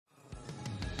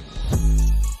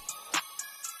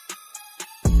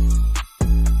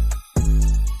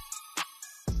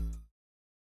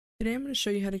Today I'm going to show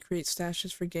you how to create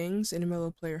stashes for gangs in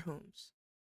MLO player homes.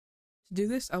 To do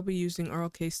this, I'll be using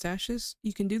rlksubscription.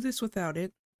 You can do this without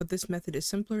it, but this method is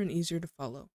simpler and easier to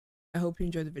follow. I hope you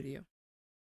enjoy the video.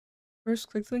 First,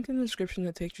 click the link in the description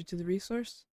that takes you to the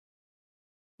resource.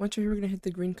 Once you're here, we're going to hit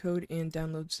the green code and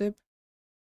download zip.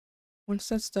 Once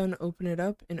that's done, open it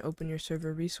up and open your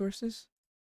server resources.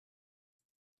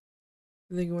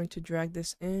 Then you're going to drag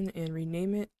this in and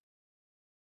rename it.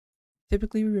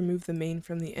 Typically, we remove the main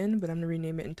from the end, but I'm going to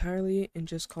rename it entirely and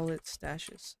just call it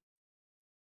stashes.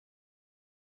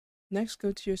 Next,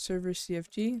 go to your server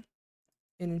CFG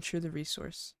and ensure the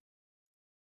resource.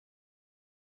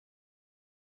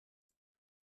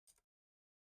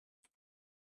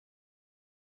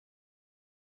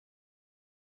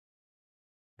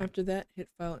 After that, hit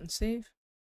File and Save.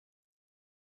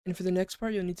 And for the next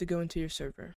part, you'll need to go into your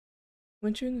server.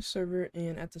 Once you're in the server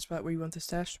and at the spot where you want the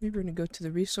stash to be, we're going to go to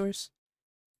the resource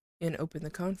and open the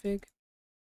config.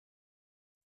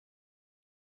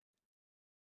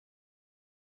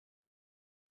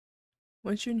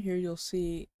 Once you're in here, you'll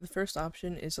see the first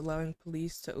option is allowing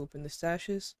police to open the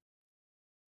stashes.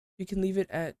 You can leave it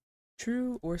at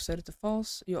true or set it to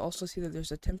false. You'll also see that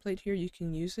there's a template here. You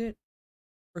can use it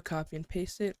or copy and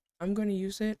paste it. I'm going to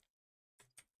use it,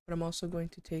 but I'm also going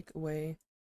to take away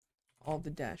all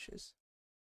the dashes.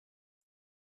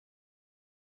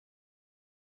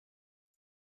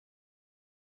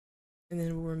 And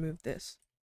then we'll remove this.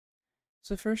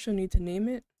 So first you'll need to name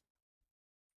it.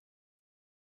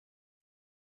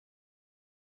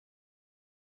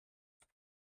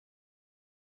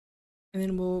 And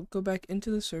then we'll go back into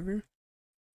the server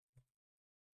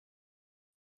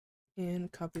and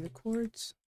copy the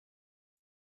coords.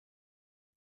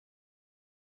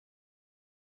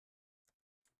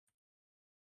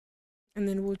 And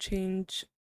then we'll change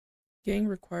gang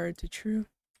required to true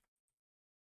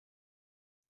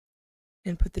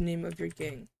and put the name of your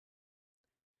gang.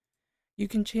 You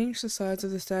can change the size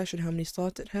of the stash and how many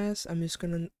slots it has. I'm just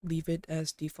going to leave it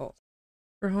as default.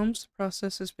 For homes, the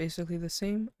process is basically the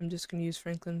same. I'm just going to use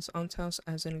Franklin's aunt's house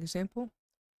as an example.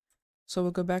 So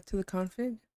we'll go back to the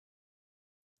config,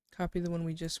 copy the one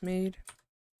we just made,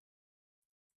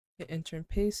 hit enter and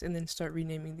paste, and then start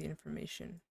renaming the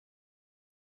information.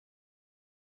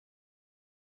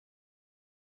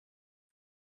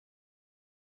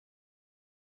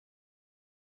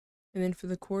 And then for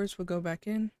the cores, we'll go back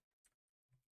in.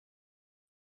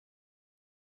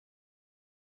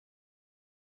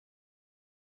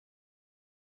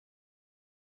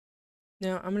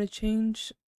 Now I'm going to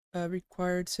change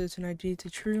required citizen ID to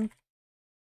true.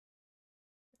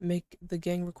 Make the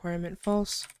gang requirement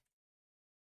false.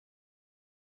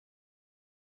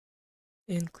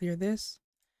 And clear this.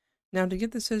 Now to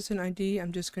get the citizen ID,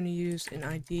 I'm just going to use an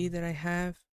ID that I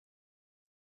have.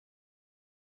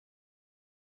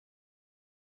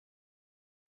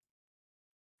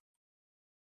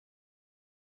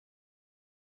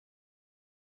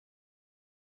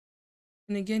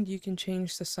 And again, you can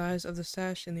change the size of the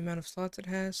stash and the amount of slots it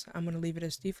has. I'm going to leave it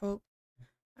as default.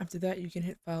 After that, you can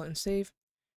hit File and Save,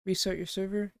 restart your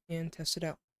server, and test it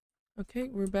out. Okay,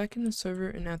 we're back in the server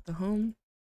and at the home.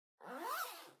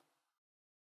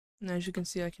 And as you can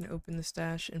see, I can open the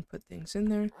stash and put things in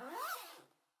there.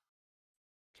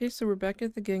 Okay, so we're back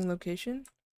at the gang location.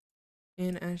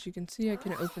 And as you can see, I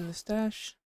can open the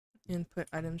stash and put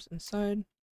items inside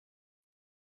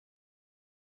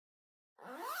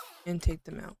and take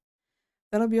them out.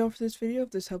 That'll be all for this video.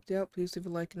 If this helped you out, please leave a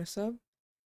like and a sub.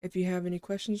 If you have any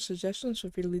questions or suggestions,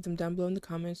 feel free to leave them down below in the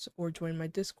comments or join my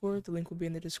Discord. The link will be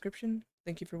in the description.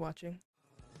 Thank you for watching.